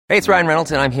Hey, it's Ryan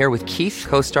Reynolds, and I'm here with Keith,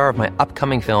 co-star of my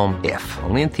upcoming film, If,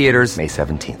 only in theaters May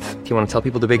 17th. Do you want to tell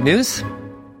people the big news?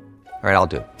 All right, I'll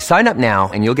do it. Sign up now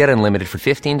and you'll get unlimited for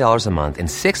 $15 a month and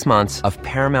 6 months of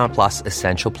Paramount Plus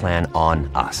Essential Plan on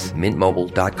us.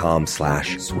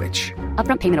 MintMobile.com/switch.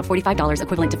 Upfront payment of $45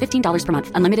 equivalent to $15 per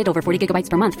month. Unlimited over 40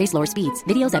 gigabytes per month. Face lower speeds.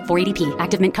 Videos at 480p.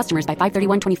 Active Mint customers by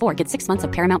 531.24 get 6 months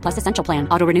of Paramount Plus Essential Plan.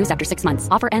 Auto renews after 6 months.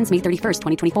 Offer ends May 31st,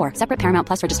 2024. Separate Paramount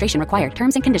Plus registration required.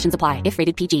 Terms and conditions apply if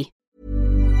rated PG.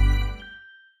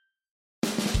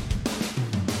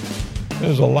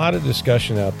 There's a lot of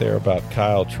discussion out there about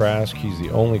Kyle Trask. He's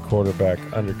the only quarterback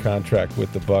under contract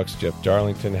with the Bucs. Jeff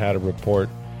Darlington had a report.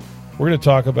 We're going to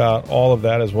talk about all of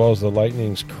that as well as the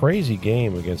Lightning's crazy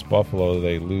game against Buffalo.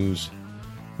 They lose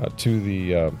to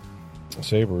the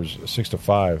Sabres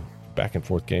 6-5. Back and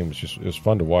forth game. It was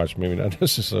fun to watch. Maybe not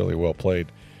necessarily well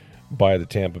played by the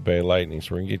Tampa Bay Lightning.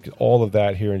 So we're going to get all of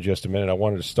that here in just a minute. I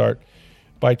wanted to start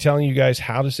by telling you guys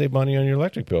how to save money on your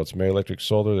electric bill. It's May Electric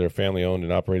Solar. They're a family-owned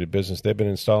and operated business. They've been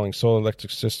installing solar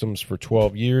electric systems for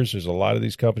 12 years. There's a lot of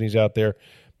these companies out there.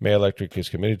 May Electric is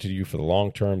committed to you for the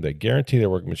long term. They guarantee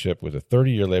their workmanship with a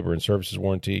 30-year labor and services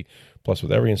warranty. Plus,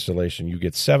 with every installation, you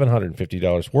get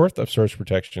 $750 worth of surge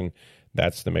protection.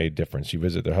 That's the May difference. You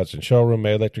visit their Hudson showroom.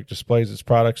 May Electric displays its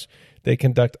products. They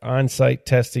conduct on-site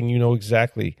testing. You know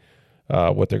exactly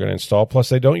what they're going to install. Plus,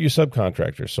 they don't use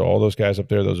subcontractors. So all those guys up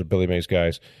there, those are Billy Mays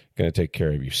guys, going to take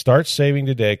care of you. Start saving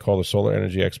today. Call the solar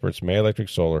energy experts, May Electric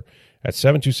Solar, at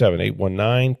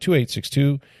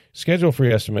 727-819-2862. Schedule a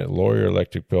free estimate, lower your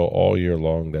electric bill all year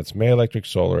long. That's May Electric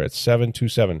Solar at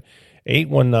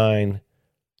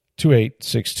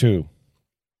 727-819-2862.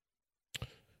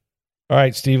 All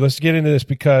right, Steve, let's get into this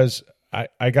because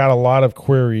I got a lot of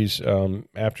queries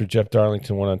after Jeff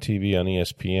Darlington went on TV on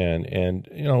ESPN.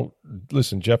 And,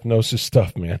 listen, Jeff knows his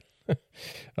stuff, man.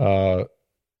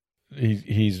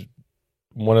 He's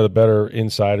one of the better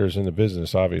insiders in the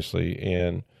business, obviously.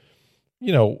 And,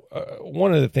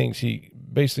 one of the things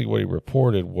what he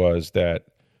reported was that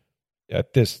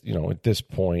at this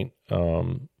point,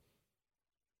 sort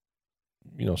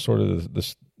of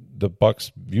the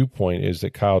Bucs' viewpoint is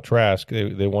that Kyle Trask,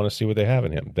 they want to see what they have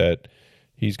in him, that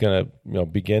he's going to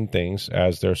begin things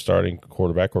as their starting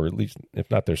quarterback, or at least,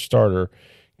 if not their starter,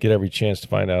 get every chance to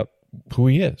find out who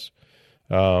he is.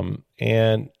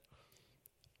 And,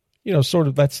 sort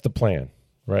of that's the plan,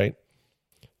 right?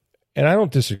 And I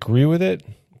don't disagree with it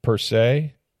per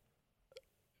se,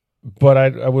 but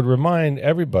I would remind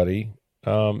everybody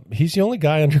he's the only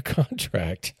guy under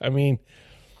contract. I mean,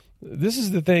 this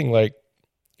is the thing. Like,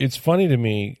 it's funny to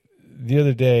me. The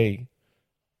other day,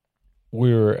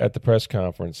 we were at the press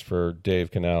conference for Dave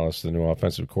Canales, the new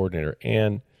offensive coordinator,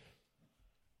 and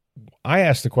I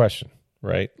asked the question,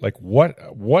 right? Like,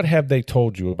 what have they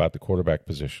told you about the quarterback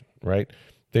position, right?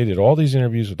 They did all these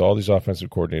interviews with all these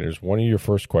offensive coordinators. One of your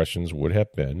first questions would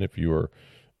have been, if you were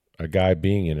a guy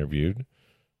being interviewed,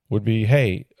 would be,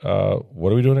 hey,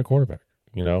 what are we doing at quarterback?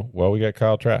 Well, we got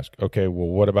Kyle Trask. Okay, well,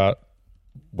 what about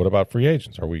free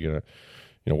agents? Are we going to,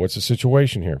 what's the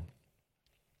situation here?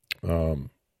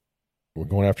 We're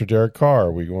going after Derek Carr.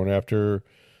 Are we going after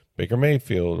Baker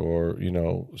Mayfield or,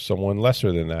 someone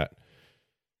lesser than that?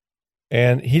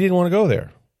 And he didn't want to go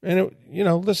there. And,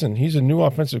 listen, he's a new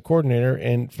offensive coordinator,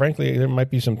 and frankly, there might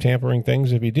be some tampering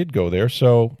things if he did go there.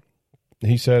 So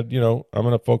he said, I'm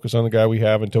going to focus on the guy we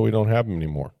have until we don't have him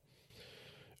anymore.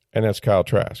 And that's Kyle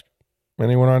Trask. And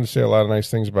he went on to say a lot of nice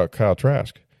things about Kyle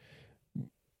Trask.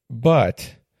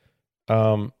 But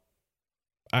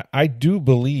I do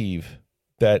believe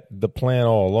that the plan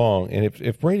all along, and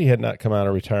if Brady had not come out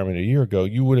of retirement a year ago,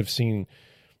 you would have seen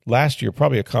last year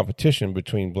probably a competition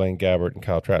between Blaine Gabbert and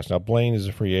Kyle Trask. Now, Blaine is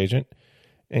a free agent,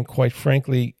 and quite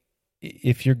frankly,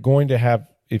 if you're going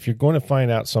to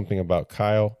find out something about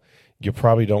Kyle, you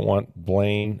probably don't want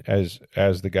Blaine as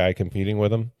the guy competing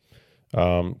with him,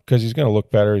 because he's going to look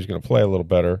better, he's going to play a little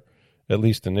better, at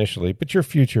least initially. But your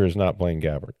future is not Blaine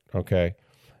Gabbert, okay?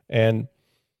 And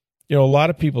a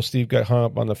lot of people, Steve, got hung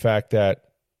up on the fact that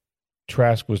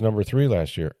Trask was number 3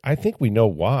 last year. I think we know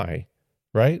why,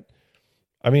 right?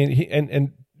 I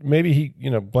mean, maybe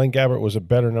Blaine Gabbert was a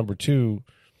better number 2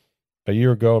 a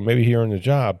year ago, and maybe he earned the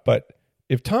job. But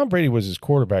if Tom Brady was his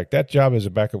quarterback, that job as a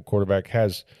backup quarterback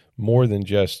has more than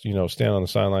just, stand on the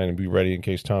sideline and be ready in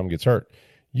case Tom gets hurt.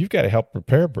 You've got to help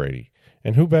prepare Brady.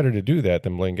 And who better to do that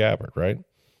than Blaine Gabbert, right?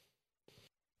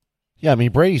 Yeah, I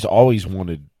mean, Brady's always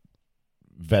wanted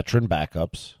veteran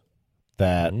backups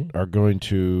that are going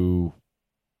to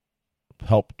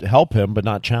help him but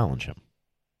not challenge him.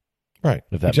 Right.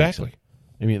 If that exactly. Makes sense.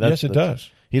 I mean, yes, it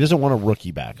does. He doesn't want a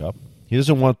rookie backup. He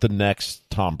doesn't want the next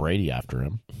Tom Brady after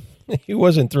him. He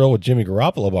wasn't thrilled with Jimmy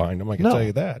Garoppolo behind him, I can tell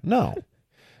you that. No.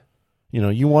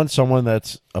 You want someone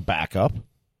that's a backup,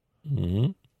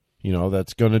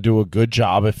 that's going to do a good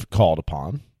job if called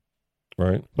upon.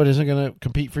 Right. But isn't going to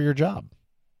compete for your job.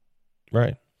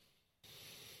 Right.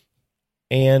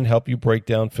 And help you break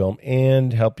down film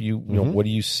and help you, what do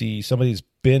you see? Somebody's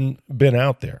been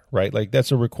out there, right? Like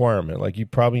that's a requirement. Like you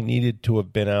probably needed to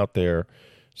have been out there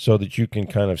so that you can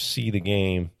kind of see the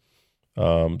game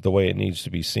the way it needs to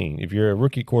be seen. If you're a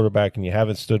rookie quarterback and you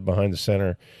haven't stood behind the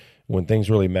center when things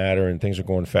really matter and things are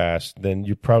going fast, then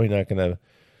you're probably not going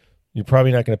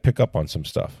to pick up on some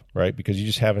stuff, right? Because you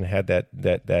just haven't had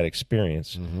that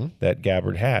experience that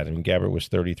Gabbert had. I mean, Gabbert was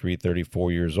 33,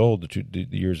 34 years old the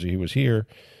years that he was here,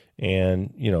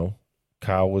 and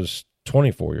Kyle was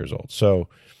 24 years old. So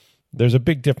there's a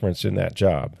big difference in that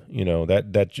job.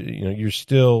 You're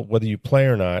still, whether you play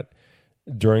or not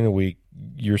during the week,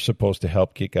 you're supposed to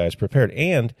help get guys prepared,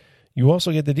 and you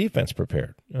also get the defense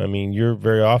prepared. I mean, you're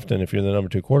very often, if you're the number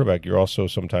 2 quarterback, you're also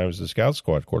sometimes the scout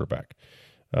squad quarterback.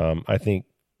 I think,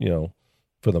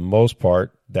 for the most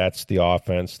part, that's the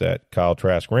offense that Kyle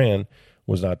Trask ran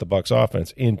was not the Bucs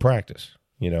offense in practice,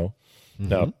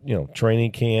 Now,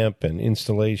 training camp and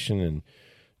installation and,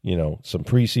 some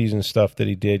preseason stuff that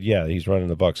he did, yeah, he's running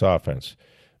the Bucs offense.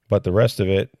 But the rest of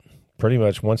it, pretty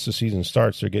much once the season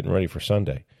starts, they're getting ready for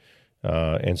Sunday.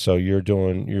 And so you're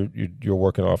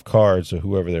working off cards of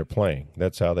whoever they're playing.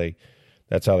 That's how they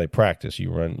practice.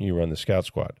 You run the scout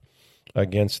squad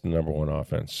against the number 1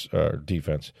 offense or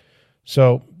defense.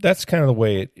 So that's kind of the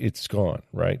way it's gone,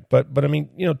 right? But I mean,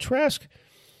 Trask,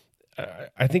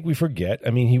 I think we forget. I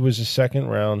mean, he was a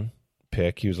second-round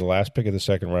pick. He was the last pick of the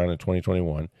second round in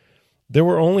 2021. There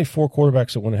were only 4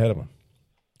 quarterbacks that went ahead of him,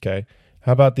 okay?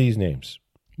 How about these names?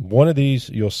 One of these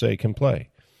you'll say can play.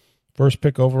 First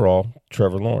pick overall,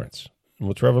 Trevor Lawrence.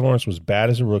 Well, Trevor Lawrence was bad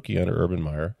as a rookie under Urban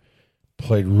Meyer.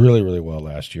 Played really, really well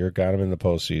last year. Got him in the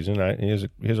postseason.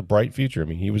 He has a bright future. I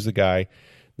mean, he was the guy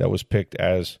that was picked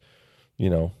as,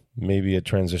 maybe a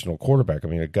transitional quarterback. I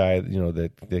mean, a guy,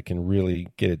 that can really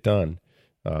get it done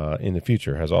in the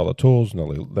future. Has all the tools.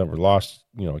 Never lost,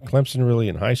 at Clemson really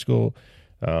in high school.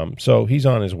 So he's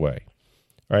on his way.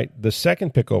 All right. The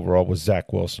second pick overall was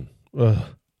Zach Wilson.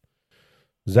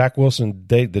 Zach Wilson,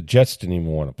 the Jets didn't even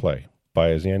want to play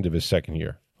by the end of his second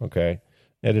year. Okay.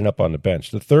 Ended up on the bench.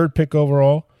 The third pick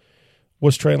overall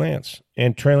was Trey Lance.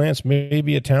 And Trey Lance may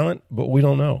be a talent, but we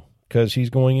don't know because he's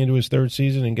going into his third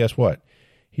season, and guess what?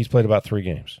 He's played about 3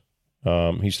 games.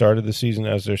 He started the season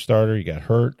as their starter. He got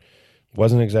hurt.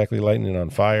 Wasn't exactly lighting it on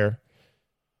fire.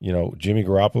 Jimmy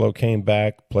Garoppolo came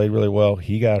back, played really well.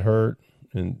 He got hurt,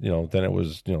 and, then it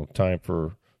was, time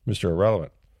for Mr.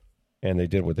 Irrelevant. And they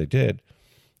did what they did.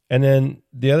 And then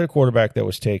the other quarterback that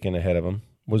was taken ahead of him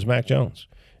was Mac Jones.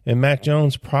 And Mac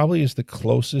Jones probably is the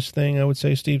closest thing, I would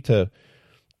say, Steve, to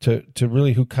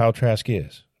really who Kyle Trask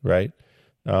is, right?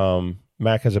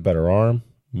 Mac has a better arm.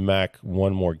 Mac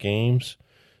won more games.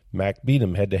 Mac beat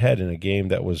him head-to-head in a game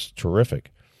that was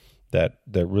terrific, that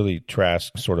really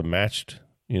Trask sort of matched,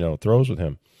 throws with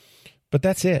him. But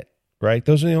that's it, right?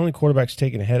 Those are the only quarterbacks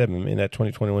taken ahead of him in that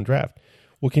 2021 draft.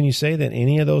 Well, can you say that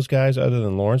any of those guys other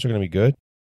than Lawrence are going to be good?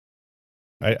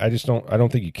 I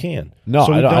don't think you can. No,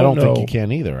 so I don't think you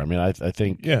can either. I mean, I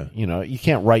think, you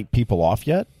can't write people off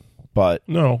yet, but.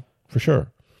 No, for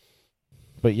sure.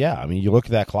 But yeah, I mean, you look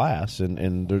at that class,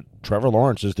 and Trevor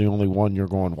Lawrence is the only one you're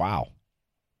going, wow.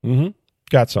 Mm-hmm.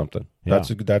 Got something. Yeah.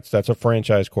 That's a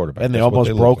franchise quarterback. And they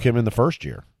almost broke him in the first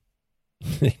year.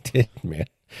 They did, man.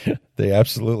 They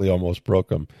absolutely almost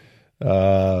broke him.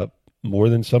 More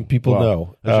than some people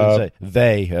know. I should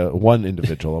say one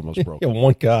individual almost broke him.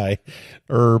 One guy,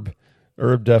 Herb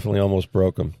definitely almost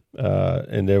broke him.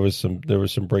 And there was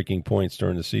some breaking points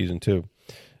during the season too.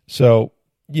 So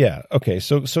yeah, okay.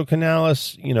 So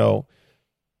Canales,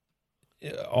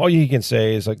 all you can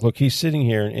say is like, look, he's sitting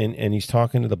here and he's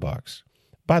talking to the Bucs.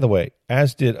 By the way,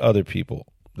 as did other people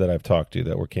that I've talked to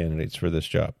that were candidates for this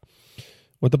job.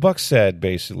 What the Bucs said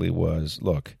basically was,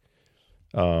 look,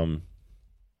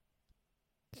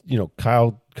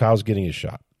 Kyle's getting his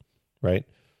shot, right?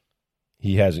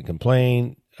 He hasn't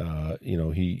complained.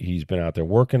 He's been out there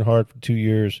working hard for 2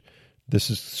 years.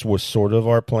 This was sort of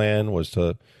our plan, was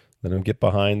to let him get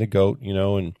behind the GOAT,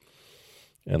 and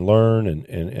learn.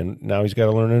 And now he's got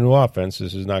to learn a new offense.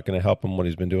 This is not going to help him what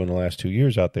he's been doing the last 2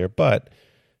 years out there. But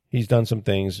he's done some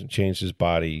things, changed his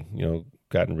body,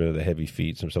 gotten rid of the heavy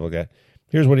feet, some stuff like that.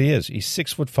 Here's what he is. He's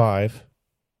 6'5",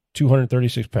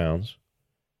 236 pounds.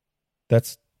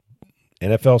 That's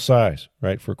NFL size,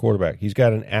 right, for a quarterback. He's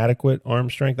got an adequate arm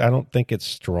strength. I don't think it's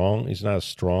strong. He's not a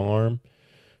strong arm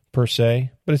per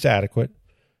se, but it's adequate.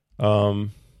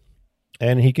 And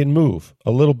he can move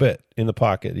a little bit in the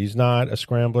pocket. He's not a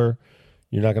scrambler.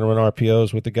 You're not going to run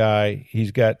RPOs with the guy.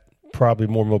 He's got probably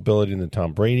more mobility than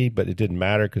Tom Brady, but it didn't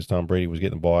matter because Tom Brady was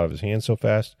getting the ball out of his hands so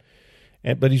fast.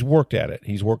 But he's worked at it.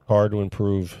 He's worked hard to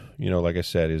improve, like I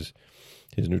said, his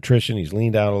nutrition. He's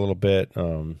leaned out a little bit.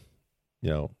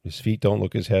 His feet don't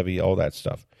look as heavy, all that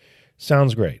stuff.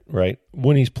 Sounds great, right?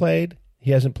 When he's played,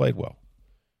 he hasn't played well.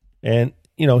 And,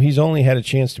 he's only had a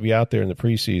chance to be out there in the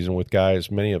preseason with guys,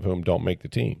 many of whom don't make the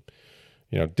team.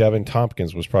 Devin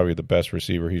Tompkins was probably the best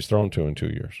receiver he's thrown to in 2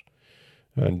 years.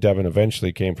 And Devin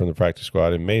eventually came from the practice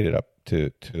squad and made it up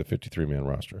to the 53-man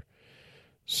roster.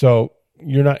 So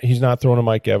he's not throwing to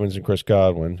Mike Evans and Chris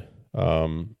Godwin,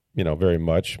 very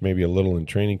much, maybe a little in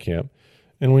training camp.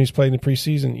 And when he's played in the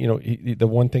preseason, the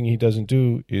one thing he doesn't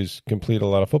do is complete a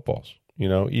lot of footballs.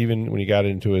 Even when he got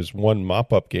into his one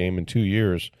mop-up game in 2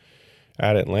 years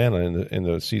at Atlanta in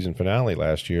the season finale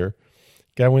last year,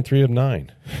 guy went 3 of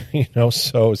 9.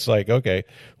 So it's like, okay,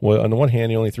 well, on the one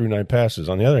hand, he only threw 9 passes.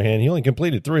 On the other hand, he only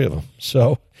completed 3 of them.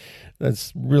 So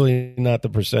that's really not the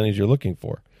percentage you're looking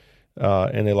for.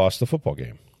 And they lost the football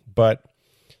game. But,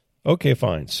 okay,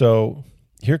 fine. So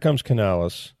here comes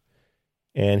Canales,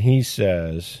 and he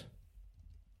says,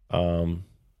 like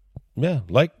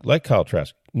Kyle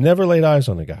Trask, never laid eyes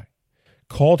on the guy.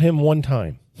 Called him one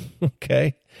time,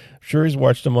 okay? Sure, he's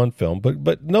watched him on film,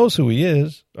 but knows who he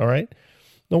is, all right?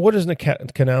 Now, what is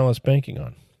Canales banking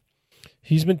on?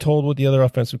 He's been told what the other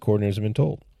offensive coordinators have been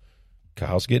told.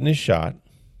 Kyle's getting his shot.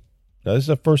 Now, this is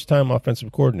a first-time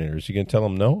offensive coordinator. Is he going to tell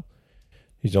him no?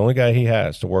 He's the only guy he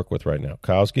has to work with right now.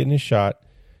 Kyle's getting his shot,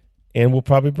 and we're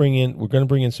going to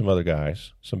bring in some other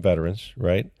guys, some veterans,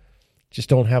 right? Just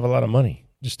don't have a lot of money.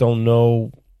 Just don't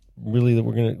know really that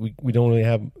we don't really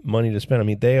have money to spend. I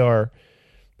mean, they are,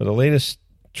 but the latest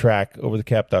track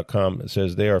overthecap.com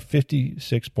says they are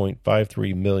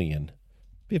 $56.53 million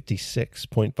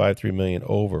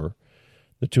over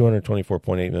the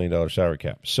 $224.8 million salary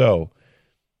cap. So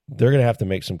they're going to have to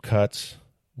make some cuts.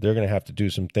 They're going to have to do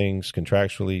some things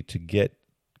contractually to get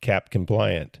cap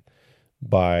compliant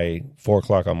by 4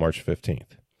 o'clock on March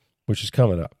 15th, which is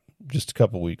coming up just a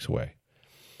couple weeks away.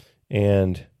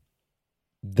 And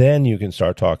then you can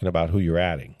start talking about who you're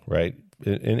adding, right?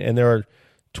 And there are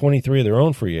 23 of their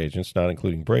own free agents, not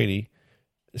including Brady,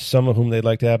 some of whom they'd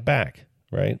like to have back,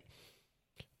 right?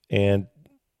 And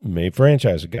may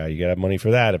franchise a guy. You got to have money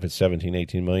for that. If it's 17,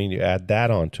 18 million, you add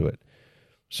that onto it.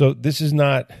 So this is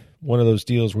not one of those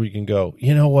deals where you can go,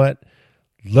 you know what?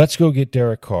 Let's go get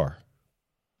Derek Carr.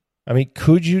 I mean,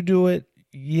 could you do it?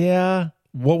 Yeah.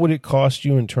 What would it cost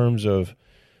you in terms of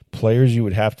players you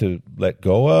would have to let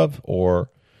go of or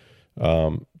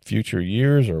future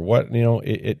years or what?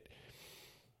 I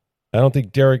don't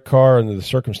think Derek Carr under the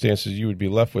circumstances you would be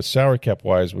left with salary cap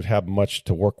wise would have much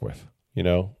to work with,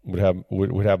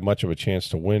 would have much of a chance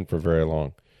to win for very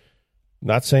long.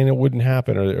 Not saying it wouldn't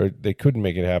happen or they couldn't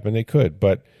make it happen. They could,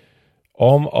 but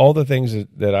all the things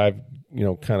that I've,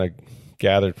 kind of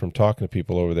gathered from talking to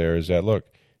people over there is that, look,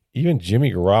 even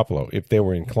Jimmy Garoppolo, if they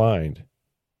were inclined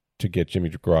to get Jimmy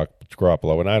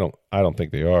Garoppolo, and I don't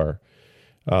think they are,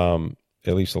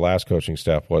 at least the last coaching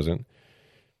staff wasn't,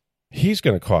 he's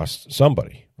going to cost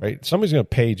somebody, right? Somebody's going to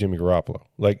pay Jimmy Garoppolo.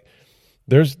 Like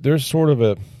there's sort of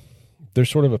a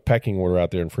pecking order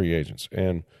out there in free agents,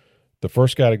 and the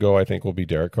first guy to go, I think, will be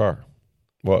Derek Carr.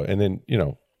 Well, and then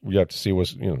we have to see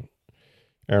what's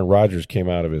Aaron Rodgers came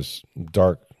out of his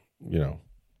dark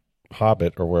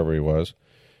Hobbit or wherever he was,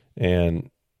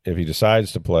 and if he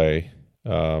decides to play,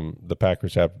 the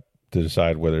Packers have to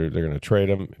decide whether they're going to trade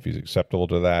him. If he's acceptable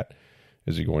to that,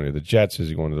 is he going to the Jets? Is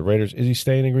he going to the Raiders? Is he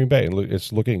staying in Green Bay? And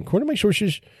it's looking, according to my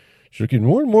sources, it's looking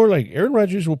more and more like Aaron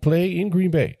Rodgers will play in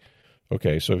Green Bay.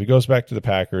 Okay, so if he goes back to the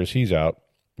Packers, he's out.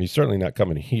 He's certainly not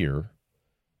coming here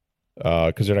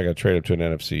because they're not going to trade him to an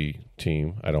NFC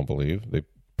team, I don't believe. They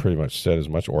pretty much said as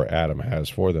much, or Adam has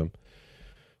for them.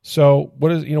 So what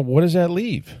does that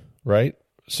leave, right?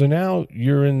 So now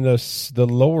you're in the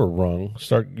lower rung.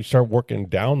 You start working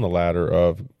down the ladder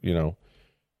of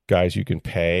guys you can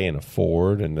pay and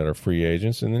afford and that are free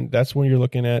agents, and then that's when you're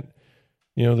looking at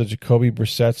the Jacoby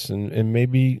Brissetts and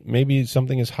maybe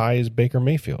something as high as Baker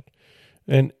Mayfield.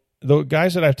 And the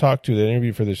guys that I've talked to that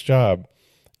interviewed for this job,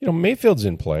 Mayfield's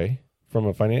in play from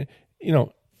a financial.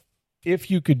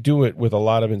 If you could do it with a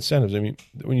lot of incentives. I mean,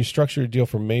 when you structure a deal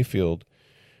for Mayfield,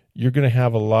 you're going to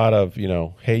have a lot of,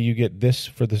 hey, you get this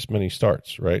for this many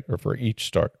starts, right? Or for each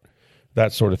start,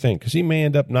 that sort of thing. Because he may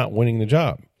end up not winning the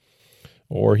job.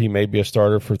 Or he may be a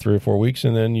starter for 3 or 4 weeks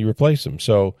and then you replace him.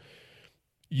 So,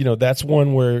 that's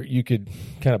one where you could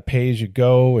kind of pay as you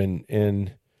go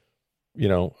and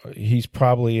he's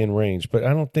probably in range, but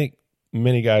I don't think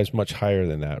many guys much higher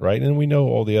than that, right? And we know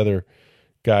all the other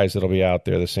guys that'll be out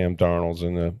there, the Sam Darnolds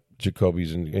and the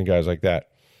Jacobys and guys like that.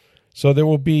 So there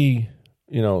will be,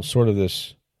 sort of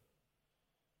this,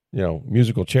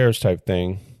 musical chairs type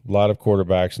thing. A lot of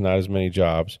quarterbacks, not as many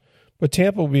jobs. But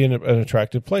Tampa will be an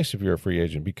attractive place if you're a free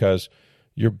agent because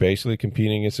you're basically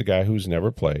competing against a guy who's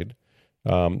never played.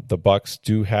 The Bucs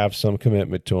do have some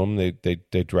commitment to him.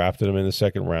 They drafted him in the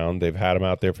second round. They've had him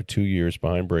out there for 2 years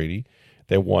behind Brady.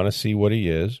 They want to see what he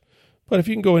is. But if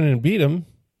you can go in and beat him,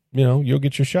 you'll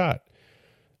get your shot.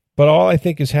 But all I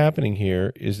think is happening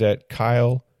here is that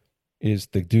Kyle is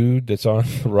the dude that's on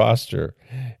the roster.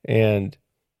 And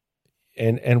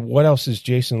what else is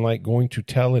Jason Licht going to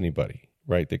tell anybody,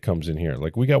 right, that comes in here?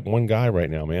 Like, we got one guy right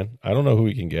now, man. I don't know who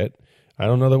we can get. I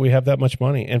don't know that we have that much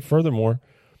money. And furthermore,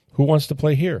 who wants to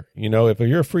play here? If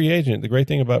you're a free agent, the great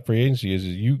thing about free agency is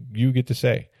you get to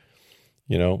say,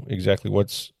 exactly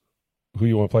who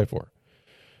you want to play for.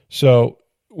 So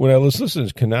when I was listening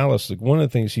to Canales, like one of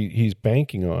the things he's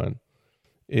banking on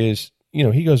is,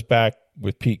 he goes back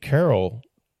with Pete Carroll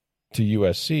to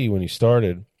USC when he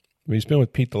started. He's been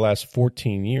with Pete the last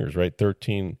 14 years, right?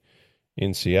 13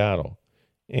 in Seattle.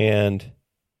 And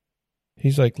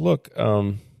he's like, look,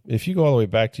 if you go all the way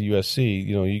back to USC,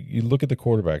 you look at the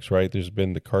quarterbacks, right? There's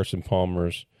been the Carson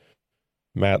Palmers,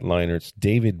 Matt Leinerts,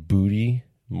 David Booty,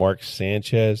 Mark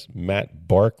Sanchez, Matt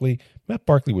Barkley. Matt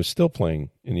Barkley was still playing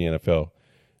in the NFL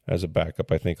as a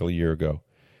backup, I think, a year ago.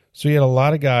 So you had a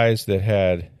lot of guys that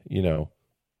had,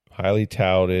 highly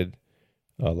touted,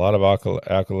 a lot of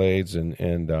accolades,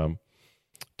 and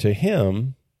to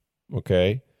him,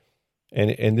 okay,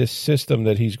 and this system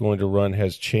that he's going to run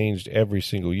has changed every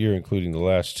single year, including the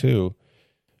last two.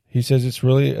 He says it's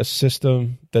really a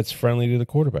system that's friendly to the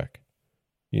quarterback.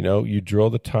 You drill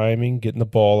the timing, getting the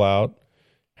ball out,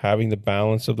 having the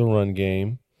balance of the run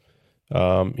game.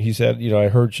 He said, I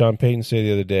heard Sean Payton say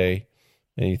the other day,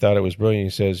 and he thought it was brilliant. He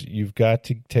says, you've got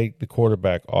to take the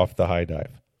quarterback off the high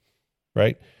dive,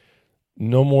 right?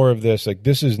 No more of this. Like,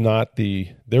 this is not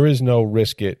there is no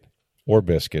risk it or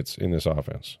biscuits in this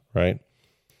offense, right?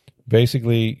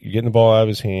 Basically, you're getting the ball out of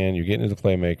his hand, you're getting to the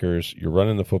playmakers, you're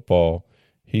running the football.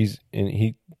 He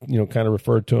kind of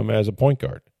referred to him as a point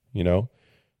guard,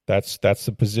 That's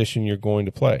the position you're going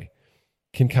to play.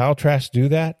 Can Kyle Trask do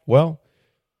that? Well,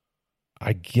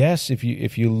 I guess if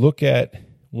you look at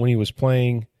when he was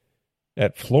playing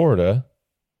at Florida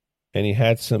and he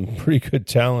had some pretty good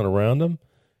talent around him,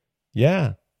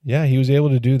 yeah, he was able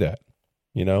to do that,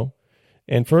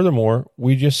 And furthermore,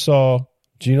 we just saw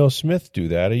Geno Smith do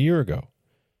that a year ago.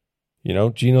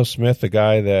 Geno Smith, the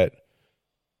guy that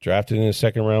drafted in the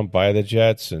second round by the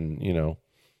Jets and,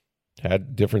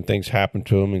 had different things happen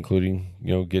to him,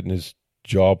 including, getting his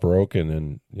jaw broken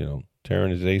and,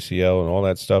 tearing his ACL and all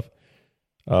that stuff.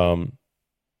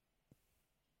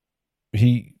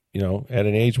 He, at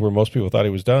an age where most people thought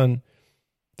he was done,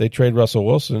 they trade Russell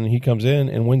Wilson. He comes in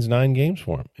and wins 9 games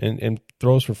for him and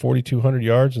throws for 4,200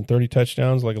 yards and 30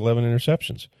 touchdowns, like 11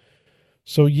 interceptions.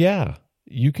 So, yeah,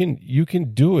 you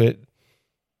can do it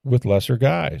with lesser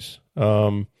guys.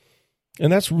 And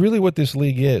that's really what this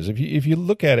league is. If you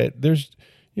look at it, there's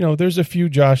a few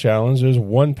Josh Allens. There's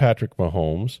one Patrick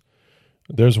Mahomes.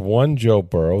 There's one Joe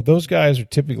Burrow. Those guys are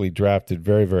typically drafted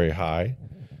very, very high,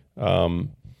 in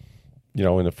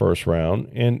the first round.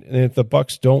 And if the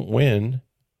Bucs don't win,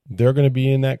 they're going to be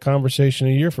in that conversation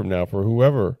a year from now for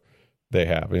whoever they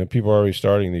have. People are already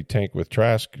starting the tank with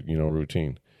Trask,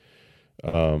 routine.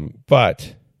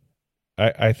 But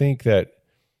I think that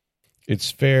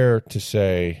it's fair to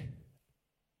say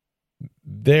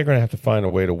they're going to have to find a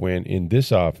way to win in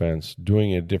this offense,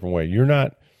 doing it a different way. You're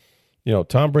not,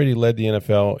 Tom Brady led the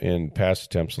NFL in pass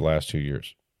attempts the last 2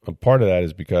 years. And part of that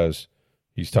is because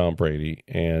he's Tom Brady,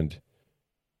 and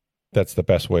that's the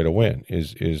best way to win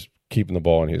is keeping the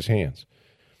ball in his hands.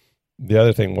 The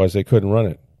other thing was they couldn't run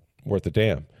it worth a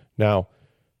damn. Now,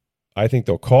 I think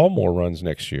they'll call more runs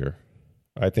next year.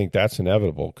 I think that's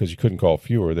inevitable because you couldn't call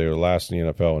fewer. They were last in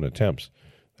the NFL in attempts.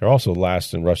 They're also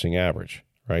last in rushing average,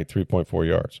 right? 3.4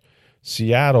 yards.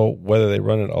 Seattle, whether they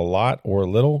run it a lot or a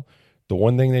little, the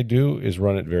one thing they do is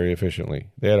run it very efficiently.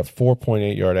 They had a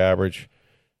 4.8 yard average.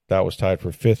 That was tied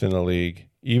for 5th in the league.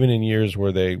 Even in years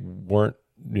where they weren't,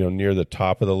 near the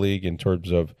top of the league in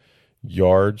terms of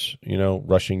yards,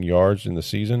 rushing yards in the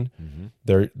season,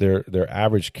 their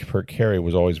average per carry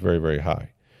was always very, very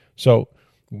high. So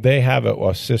they have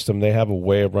a system. They have a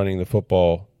way of running the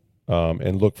football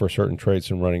and look for certain traits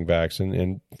in running backs.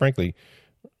 And frankly,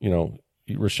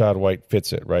 Rachaad White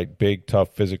fits it, right? Big,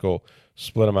 tough, physical,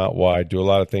 split them out wide, do a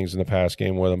lot of things in the pass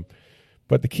game with them.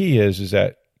 But the key is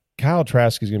that Kyle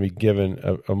Trask is going to be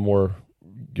given a more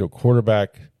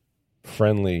quarterback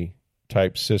friendly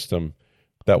type system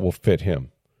that will fit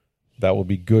him, that will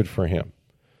be good for him.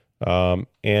 And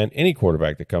any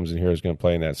quarterback that comes in here is going to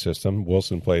play in that system.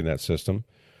 Wilson played in that system,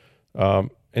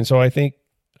 and so I think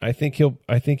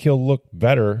he'll look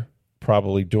better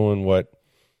probably doing what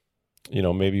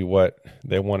maybe what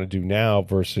they want to do now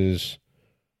versus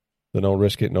the no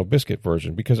risk it no biscuit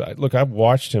version. Because I've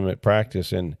watched him at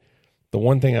practice, and the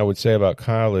one thing I would say about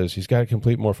Kyle is he's got to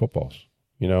complete more footballs.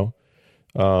 And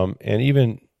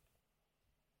even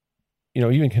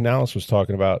Canales was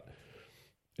talking about.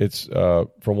 It's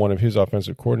from one of his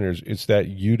offensive coordinators. It's that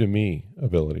you to me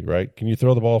ability, right? Can you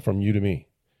throw the ball from you to me?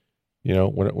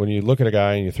 When you look at a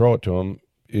guy and you throw it to him,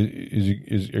 are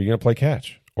you going to play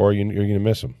catch or are you going to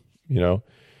miss him?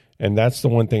 And that's the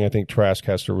one thing I think Trask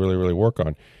has to really, really work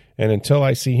on. And until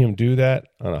I see him do that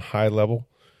on a high level,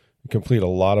 complete a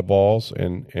lot of balls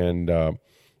and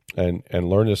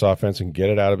learn this offense and get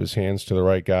it out of his hands to the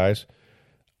right guys,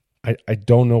 I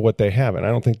don't know what they have, and I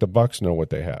don't think the Bucs know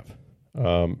what they have.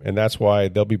 And that's why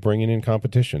they'll be bringing in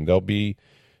competition.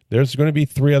 There's going to be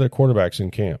 3 other quarterbacks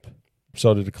in camp.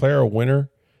 So to declare a winner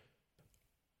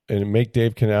and make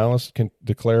Dave Canales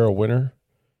declare a winner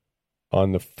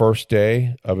on the first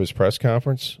day of his press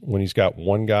conference when he's got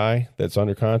one guy that's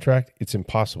under contract, it's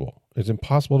impossible. It's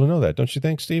impossible to know that. Don't you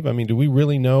think, Steve? I mean, do we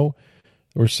really know?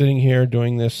 We're sitting here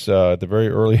doing this at the very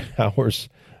early hours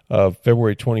of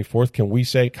February 24th. Can we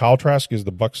say Kyle Trask is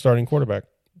the Bucs starting quarterback?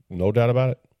 No doubt about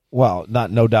it. Well,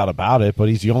 no doubt about it, but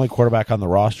he's the only quarterback on the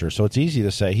roster, so it's easy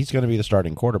to say he's going to be the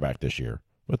starting quarterback this year.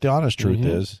 But the honest truth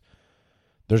is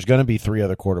there's going to be 3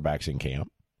 other quarterbacks in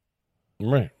camp.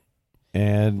 Right.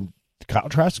 And Kyle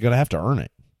Trask is going to have to earn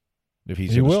it if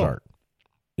he's going to start.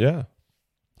 Yeah.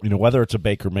 Whether it's a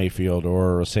Baker Mayfield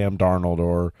or a Sam Darnold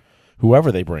or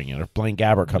whoever they bring in, if Blaine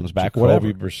Gabbert comes back,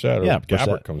 whatever. Brissett or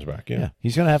Gabbert comes back, yeah.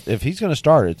 He's going to have, if he's going to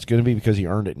start, it's going to be because he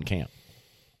earned it in camp.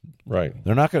 Right.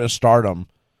 They're not going to start him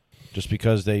just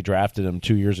because they drafted him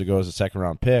 2 years ago as a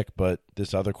second-round pick, but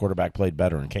this other quarterback played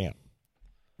better in camp.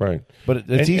 Right. But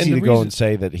it's easy to go and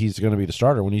say that he's going to be the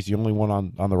starter when he's the only one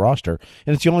on the roster.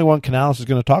 And it's the only one Canales is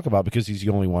going to talk about because he's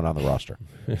the only one on the roster.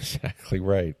 Exactly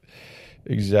right.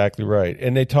 Exactly right.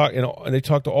 And they talk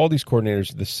to all these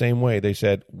coordinators the same way. They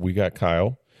said, we got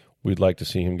Kyle. We'd like to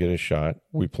see him get his shot.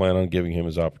 We plan on giving him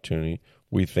his opportunity.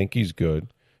 We think he's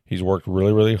good. He's worked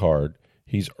really, really hard.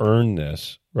 He's earned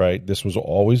this, right? This was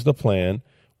always the plan.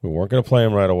 We weren't going to play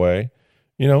him right away.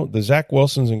 The Zach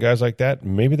Wilsons and guys like that,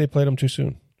 maybe they played him too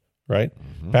soon, right?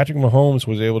 Mm-hmm. Patrick Mahomes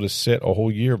was able to sit a whole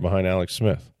year behind Alex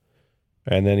Smith,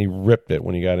 and then he ripped it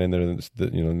when he got in there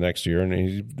the next year.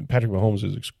 And Patrick Mahomes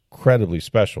is incredibly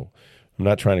special. I'm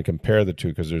not trying to compare the two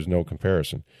because there's no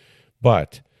comparison.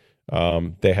 But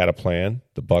they had a plan.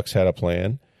 The Bucs had a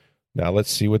plan. Now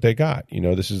let's see what they got.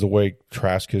 This is the way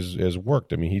Trask has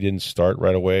worked. I mean, he didn't start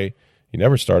right away. He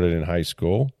never started in high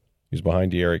school. He's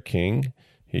behind D'Eriq King.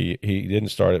 He didn't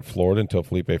start at Florida until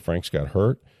Felipe Franks got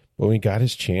hurt. But when he got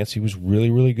his chance, he was really,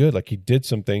 really good. Like, he did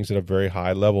some things at a very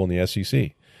high level in the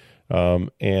SEC.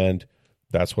 And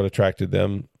that's what attracted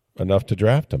them enough to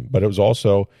draft him. But it was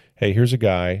also, hey, here's a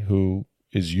guy who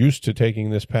is used to taking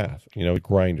this path. A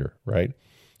grinder, right?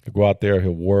 He'll go out there,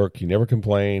 he'll work, he never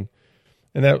complain.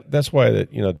 And that's why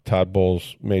Todd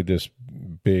Bowles made this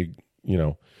big,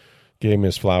 gave him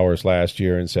his flowers last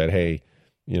year and said, hey,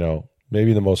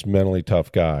 maybe the most mentally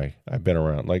tough guy I've been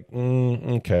around. Like,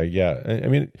 okay, yeah. I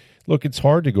mean, look, it's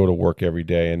hard to go to work every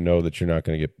day and know that you're not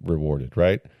going to get rewarded,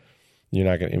 right? You're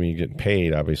not going to, you're getting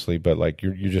paid, obviously, but like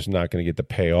you're just not going to get the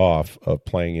payoff of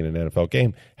playing in an NFL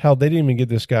game. Hell, they didn't even give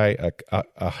this guy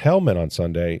a helmet on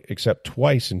Sunday except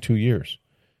twice in 2 years.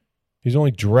 He's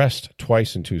only dressed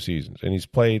twice in 2 seasons, and he's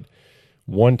played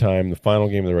one time, the final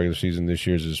game of the regular season this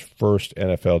year is his first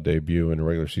NFL debut in a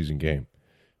regular season game,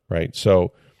 right?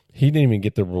 So he didn't even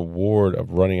get the reward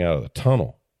of running out of the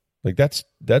tunnel. Like, that's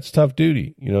tough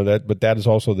duty, but that is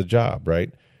also the job,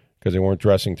 right? Because they weren't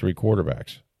dressing 3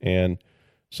 quarterbacks. And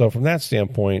so from that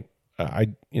standpoint,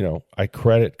 I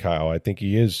credit Kyle. I think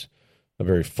he is a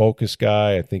very focused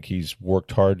guy. I think he's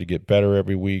worked hard to get better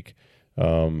every week.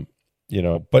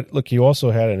 But look, he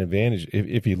also had an advantage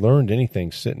if he learned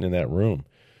anything sitting in that room,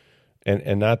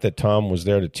 and not that Tom was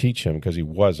there to teach him, because he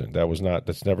wasn't.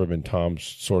 That's never been Tom's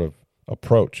sort of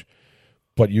approach.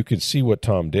 But you could see what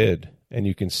Tom did, and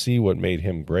you can see what made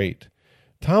him great.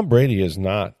 Tom Brady is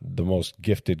not the most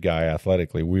gifted guy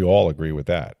athletically. We all agree with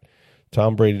that.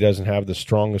 Tom Brady doesn't have the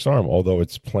strongest arm, although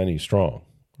it's plenty strong,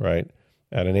 right?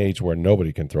 At an age where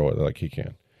nobody can throw it like he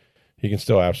can. He can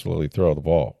still absolutely throw the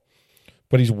ball.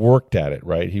 but he's worked at it,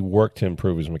 right? He worked to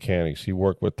improve his mechanics. He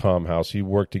worked with Tom House. He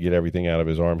worked to get everything out of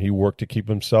his arm. He worked to keep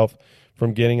himself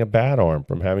from getting a bad arm,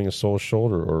 from having a sore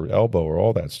shoulder or elbow or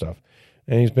all that stuff.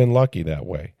 And he's been lucky that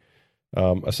way.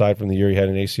 Aside from the year he had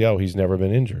an ACL, he's never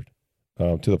been injured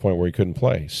to the point where he couldn't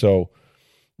play. So,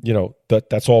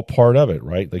 that's all part of it,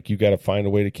 right? Like, you got to find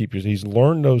a way to keep he's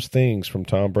learned those things from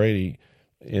Tom Brady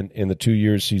in the 2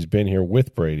 years he's been here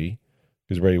with Brady,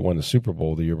 because Brady won the Super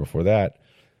Bowl the year before that.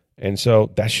 And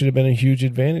so that should have been a huge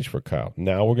advantage for Kyle.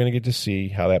 Now we're going to get to see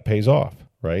how that pays off,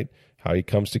 right? How he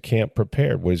comes to camp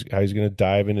prepared, how he's going to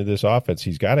dive into this offense.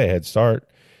 He's got a head start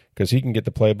because he can get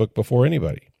the playbook before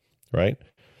anybody, right?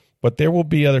 But there will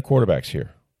be other quarterbacks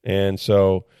here. And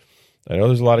so I know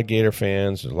there's a lot of Gator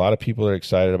fans. There's a lot of people that are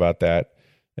excited about that,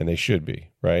 and they should be,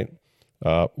 right?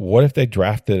 What if they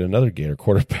drafted another Gator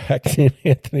quarterback named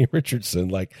Anthony Richardson?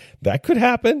 Like, that could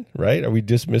happen, right? Are we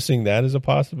dismissing that as a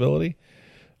possibility?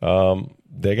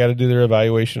 They got to do their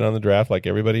evaluation on the draft like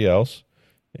everybody else,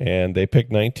 and they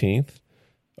picked 19th.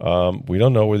 We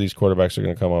don't know where these quarterbacks are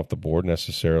going to come off the board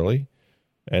necessarily,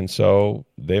 and so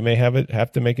they may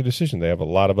have to make a decision. They have a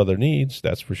lot of other needs,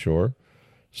 that's for sure,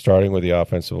 starting with the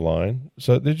offensive line.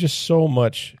 So there's just so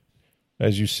much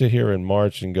as you sit here in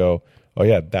March and go, oh,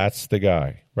 yeah, that's the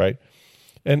guy, right?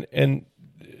 And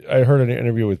I heard an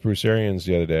interview with Bruce Arians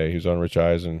the other day. He was on Rich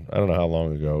Eisen. I don't know how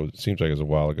long ago. It seems like it was a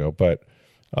while ago. But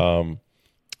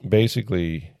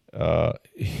basically,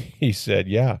 he said,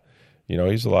 yeah,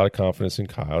 he's a lot of confidence in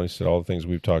Kyle. He said all the things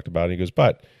we've talked about. And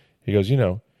he goes,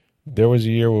 there was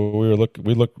a year where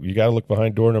you got to look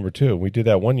behind door number 2. We did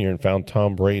that one year and found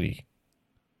Tom Brady,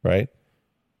 right?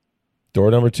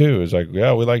 Door number 2 is like,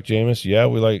 yeah, we like Jameis. Yeah,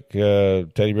 we like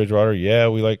Teddy Bridgewater. Yeah,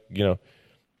 we like,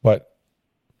 but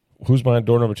who's behind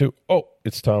door number 2? Oh,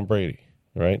 it's Tom Brady,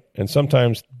 right? And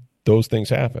sometimes those things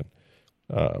happen.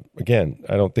 Again,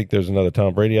 I don't think there's another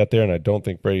Tom Brady out there, and I don't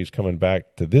think Brady's coming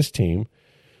back to this team,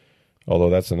 although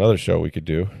that's another show we could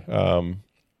do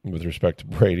with respect to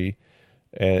Brady.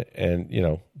 And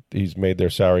he's made their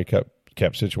salary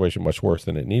cap situation much worse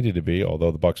than it needed to be,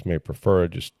 although the Bucs may prefer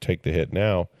just take the hit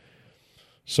now.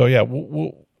 So, yeah,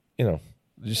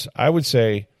 I would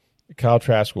say Kyle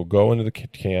Trask will go into the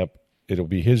camp. It'll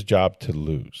be his job to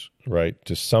lose, right,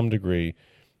 to some degree.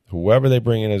 Whoever they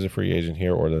bring in as a free agent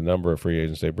here, or the number of free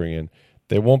agents they bring in,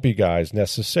 they won't be guys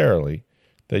necessarily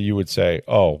that you would say,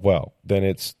 oh, well, then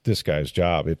it's this guy's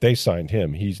job. If they signed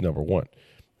him, he's number 1.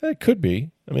 It could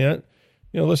be. I mean,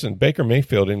 listen, Baker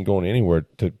Mayfield didn't go anywhere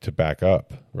to back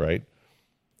up, right?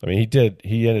 I mean, he did.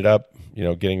 He ended up,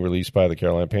 getting released by the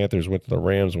Carolina Panthers, went to the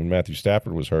Rams when Matthew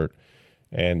Stafford was hurt,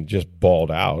 and just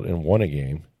balled out and won a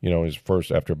game, his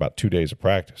first after about 2 days of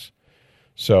practice.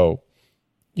 So,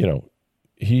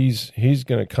 he's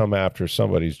going to come after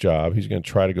somebody's job. He's going to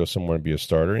try to go somewhere and be a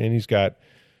starter, and he's got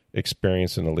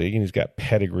experience in the league, and he's got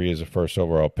pedigree as a first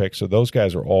overall pick. So those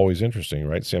guys are always interesting,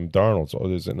 right? Sam Darnold's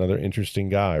is another interesting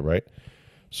guy, right?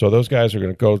 So those guys are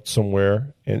going to go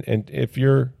somewhere, and if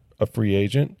you're a free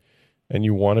agent and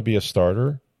you want to be a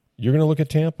starter, you're going to look at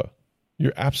Tampa.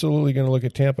 You're absolutely going to look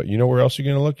at Tampa. You know where else you're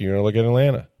going to look? You're going to look at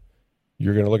Atlanta.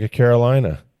 You're going to look at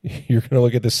Carolina. You're going to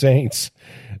look at the Saints.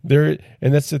 And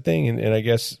that's the thing. And I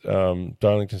guess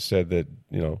Darlington said that,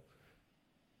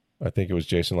 I think it was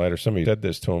Jason Light or somebody said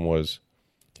this to him was,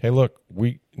 hey, look,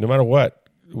 no matter what,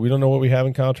 we don't know what we have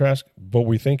in Kyle Trask, but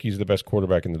we think he's the best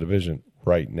quarterback in the division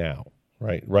right now,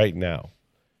 right now.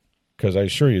 Because I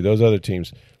assure you, those other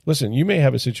teams, listen, you may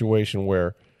have a situation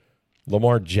where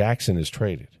Lamar Jackson is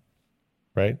traded,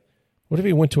 right? What if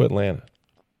he went to Atlanta?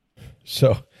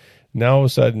 So now all of a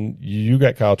sudden you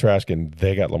got Kyle Trask and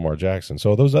they got Lamar Jackson.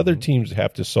 So those other teams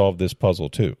have to solve this puzzle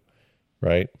too,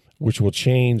 right? Which will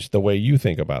change the way you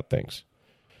think about things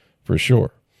for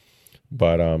sure.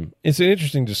 But it's an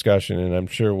interesting discussion, and I'm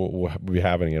sure we'll be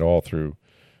having it all through,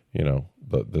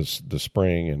 the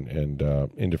spring and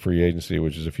into free agency,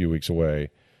 which is a few weeks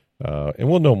away. And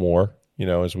we'll know more,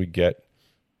 as we get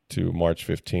to March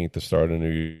 15th, the start of the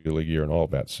new league year and all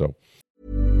of that. So.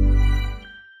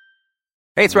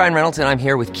 Hey, it's Ryan Reynolds, and I'm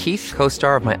here with Keith,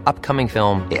 co-star of my upcoming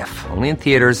film, If, only in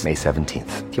theaters May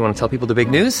 17th. Do you want to tell people the big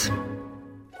news?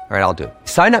 All right, I'll do it.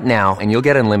 Sign up now and you'll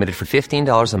get unlimited for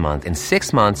 $15 a month and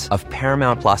 6 months of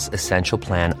Paramount Plus Essential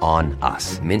Plan on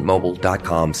us.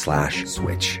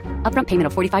 MintMobile.com/switch. Upfront payment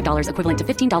of $45 equivalent to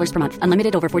 $15 per month.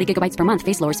 Unlimited over 40 gigabytes per month.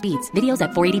 Face lower speeds. Videos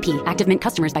at 480p. Active Mint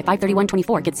customers by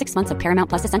 531.24 get 6 months of Paramount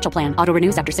Plus Essential Plan. Auto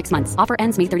renews after 6 months. Offer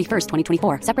ends May 31st,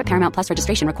 2024. Separate Paramount Plus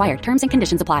registration required. Terms and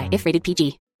conditions apply if rated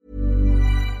PG.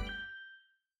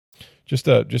 Just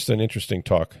an interesting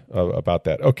talk about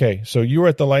that. Okay, so you were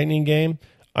at the Lightning game.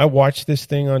 I watched this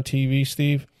thing on TV,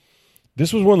 Steve,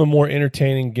 This was one of the more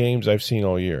entertaining games I've seen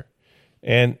all year.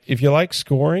 And if you like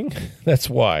scoring, that's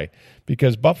why.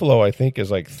 Because Buffalo, I think,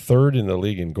 is like third in the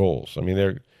league in goals. I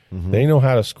mean, they know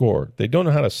how to score. They don't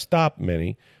know how to stop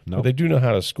many, but they do know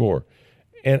how to score.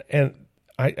 And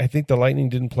I think the Lightning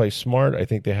didn't play smart. I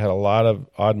think they had a lot of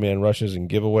odd man rushes and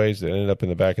giveaways that ended up in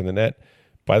the back of the net.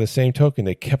 By the same token,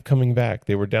 they kept coming back.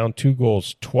 They were down 2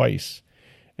 goals twice,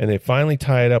 and they finally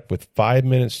tie it up with 5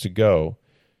 minutes to go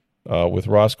with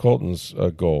Ross Colton's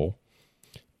goal.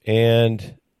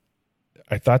 And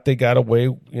I thought they got away,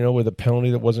 with a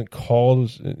penalty that wasn't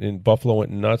called. And Buffalo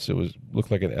went nuts. It looked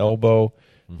like an elbow.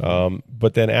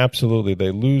 But then absolutely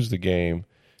they lose the game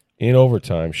in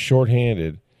overtime,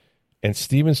 shorthanded. And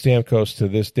Steven Stamkos, to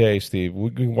this day, Steve,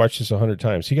 we can watch this 100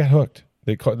 times. He got hooked.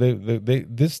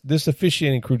 This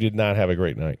officiating crew did not have a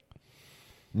great night.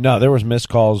 No, there was missed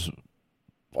calls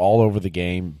all over the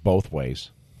game, both ways.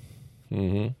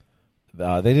 Mm-hmm.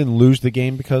 They didn't lose the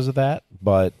game because of that,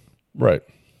 but right,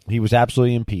 he was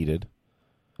absolutely impeded.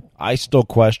 I still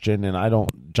question, and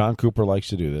John Cooper likes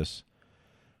to do this.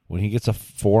 When he gets a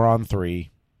 4-on-3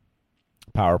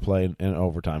 power play in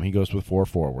overtime, he goes with 4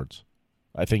 forwards.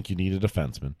 I think you need a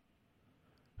defenseman.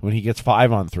 When he gets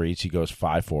 5-on-3s, he goes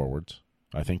 5 forwards.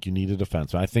 I think you need a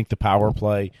defenseman. I think the power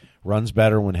play runs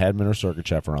better when Hedman or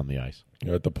Sergachev are on the ice.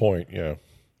 You're at the point, yeah.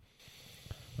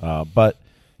 But,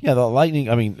 yeah, the Lightning,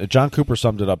 I mean, John Cooper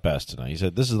summed it up best tonight. He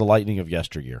said, this is the Lightning of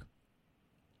yesteryear.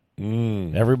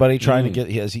 Everybody trying to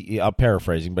get, I'm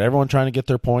paraphrasing, but everyone trying to get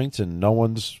their points, and no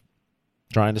one's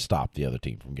trying to stop the other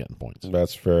team from getting points.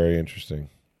 That's very interesting.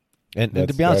 And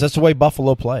to be honest, that's the way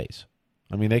Buffalo plays.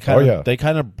 I mean, they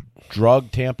kind of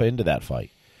drug Tampa into that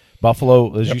fight.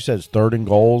 Buffalo, as you said, is third in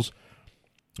goals.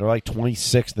 They're like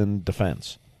 26th in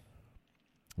defense.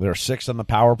 They're 6th on the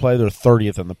power play. They're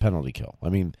 30th on the penalty kill. I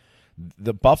mean,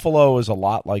 the Buffalo is a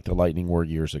lot like the Lightning were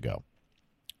years ago.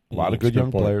 A lot of good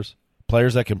young players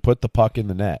that can put the puck in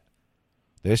the net.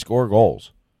 They score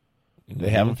goals. They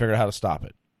haven't figured out how to stop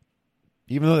it.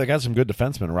 Even though they got some good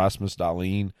defensemen, Rasmus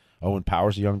Dahlin, Owen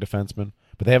Power's a young defenseman,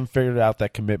 but they haven't figured out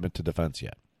that commitment to defense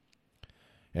yet.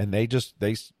 And they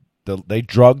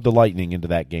drugged the Lightning into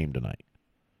that game tonight.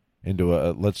 Into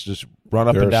a let's just run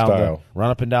up and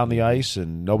down the ice,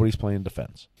 and nobody's playing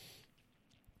defense.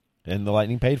 And the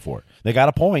Lightning paid for it. They got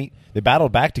a point. They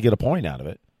battled back to get a point out of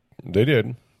it. They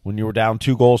did. When you were down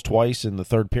 2 goals twice in the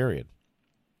third period.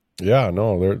 Yeah,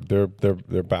 no, their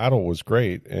battle was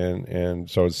great, and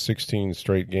so it's 16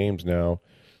 straight games now,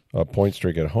 point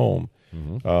streak at home.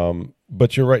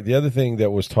 But you're right. The other thing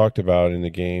that was talked about in the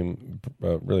game,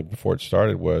 really before it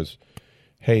started, was,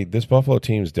 hey, this Buffalo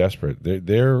team's desperate.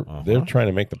 They're trying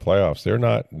to make the playoffs. They're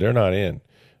not in,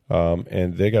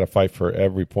 and they got to fight for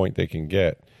every point they can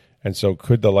get. And so,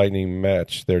 could the Lightning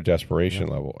match their desperation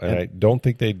level? And I don't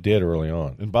think they did early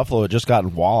on. And Buffalo had just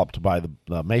gotten walloped by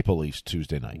the Maple Leafs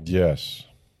Tuesday night. Yes,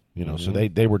 so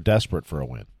they were desperate for a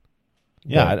win.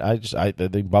 Yeah, right. I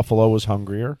think Buffalo was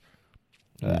hungrier.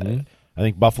 I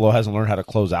think Buffalo hasn't learned how to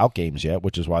close out games yet,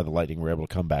 which is why the Lightning were able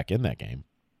to come back in that game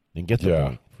and get the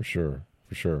point. For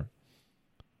sure.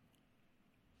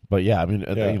 But yeah, I mean,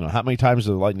 how many times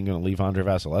are the Lightning going to leave Andre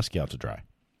Vasilevsky out to dry?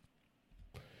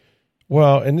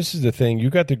 Well, and this is the thing. You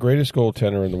got the greatest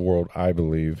goaltender in the world, I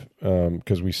believe,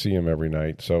 because we see him every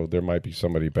night. So there might be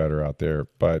somebody better out there,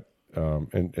 but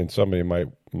and somebody might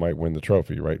win the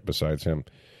trophy, right, besides him.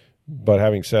 But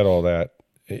having said all that,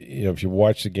 if you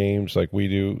watch the games like we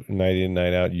do night in,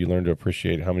 night out, you learn to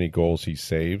appreciate how many goals he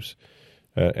saves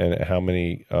and how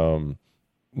many,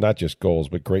 not just goals,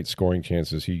 but great scoring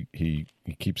chances he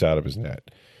keeps out of his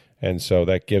net. And so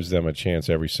that gives them a chance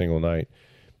every single night.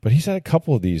 But he's had a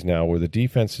couple of these now where the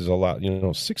defense is a lot,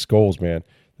 6 goals, man.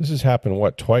 This has happened,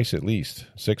 twice at least,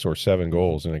 6 or 7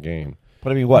 goals in a game.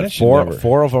 But I mean,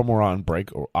 four of them were on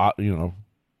breakaway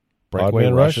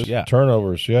rushes,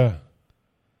 turnovers, yeah.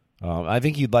 I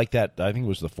think he'd like that. I think it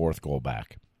was the 4th goal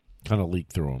back, kind of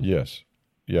leaked through him.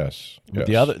 Yes. But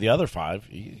the other 5,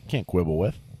 you can't quibble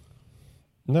with.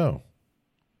 No.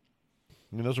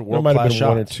 I mean, those are world-class shots. There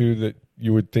might have been 1 or 2 that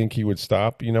you would think he would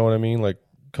stop, you know what I mean? Like,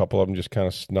 a couple of them just kind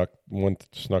of snuck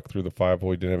through the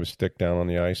 5-hole. He didn't have his stick down on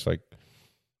the ice. Like,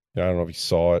 I don't know if he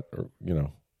saw it or,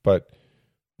 But,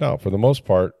 no, for the most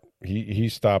part, he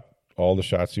stopped all the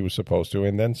shots he was supposed to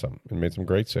and then some and made some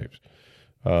great saves.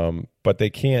 But they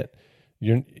can't.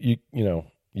 You're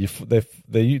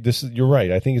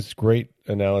right. I think it's a great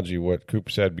analogy what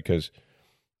Coop said, because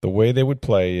the way they would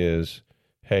play is,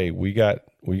 hey, we got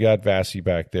Vasi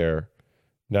back there.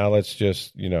 Now let's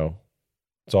just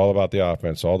it's all about the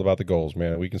offense, all about the goals,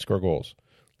 man. We can score goals.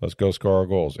 Let's go score our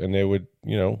goals. And they would,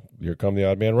 here come the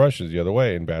odd man rushes the other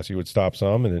way, and Vasi would stop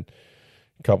some, and then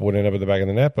A couple would end up at the back of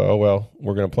the net, but oh well,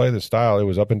 we're going to play this style. It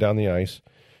was up and down the ice.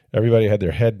 Everybody had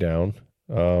their head down.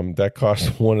 That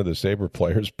cost one of the Sabre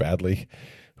players badly,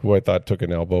 who I thought took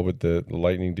an elbow, but the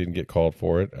Lightning didn't get called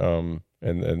for it.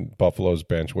 And Buffalo's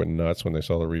bench went nuts when they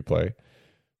saw the replay.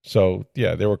 So,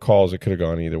 yeah, there were calls that could have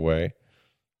gone either way.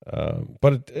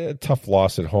 But a tough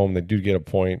loss at home. They do get a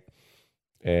point.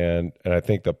 And I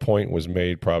think the point was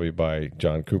made probably by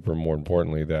John Cooper, more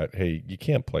importantly, that, hey, you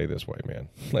can't play this way, man.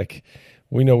 Like,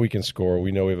 we know we can score.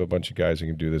 We know we have a bunch of guys who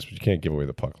can do this, but you can't give away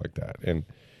the puck like that. And,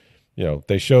 you know,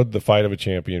 they showed the fight of a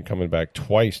champion coming back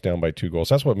twice down by 2 goals.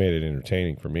 That's what made it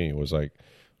entertaining for me. It was like,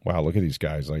 wow, look at these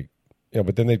guys. Like, you know,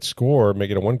 but then they'd score,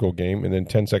 make it a 1-goal game, and then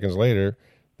 10 seconds later,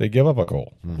 they give up a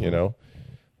goal, you know?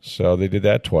 So they did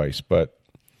that twice. But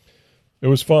it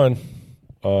was fun.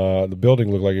 The building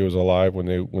looked like it was alive when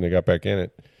they got back in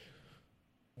it,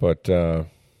 but they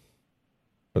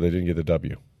didn't get the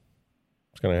W.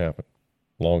 It's going to happen.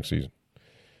 Long season.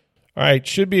 All right,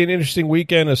 should be an interesting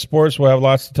weekend of sports. We'll have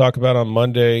lots to talk about on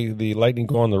Monday. The Lightning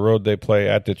go on the road. They play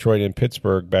at Detroit and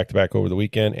Pittsburgh back-to-back over the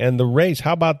weekend. And the Rays,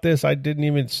 how about this? I didn't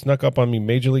even snuck up on me.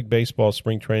 Major League Baseball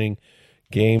spring training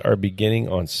games are beginning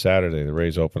on Saturday. The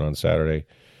Rays open on Saturday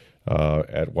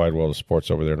at Wide World of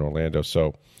Sports over there in Orlando.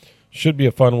 So should be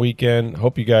a fun weekend.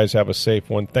 Hope you guys have a safe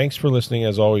one. Thanks for listening.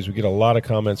 As always, we get a lot of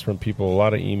comments from people, a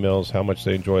lot of emails, how much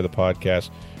they enjoy the podcast.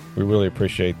 We really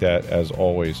appreciate that, as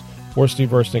always. For Steve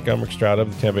Versnick, I'm Rick Stroud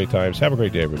of the Tampa Bay Times. Have a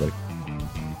great day, everybody.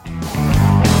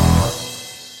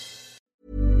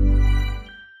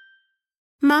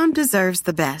 Mom deserves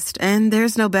the best, and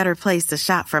there's no better place to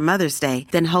shop for Mother's Day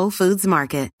than Whole Foods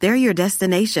Market. They're your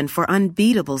destination for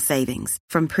unbeatable savings,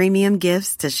 from premium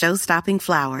gifts to show-stopping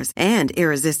flowers and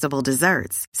irresistible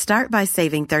desserts. Start by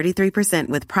saving 33%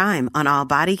 with Prime on all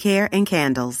body care and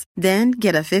candles. Then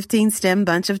get a 15-stem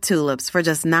bunch of tulips for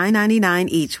just $9.99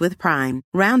 each with Prime.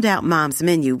 Round out Mom's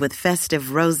menu with festive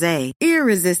rosé,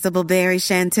 irresistible berry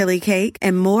chantilly cake,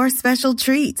 and more special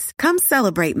treats. Come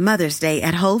celebrate Mother's Day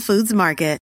at Whole Foods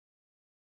Market.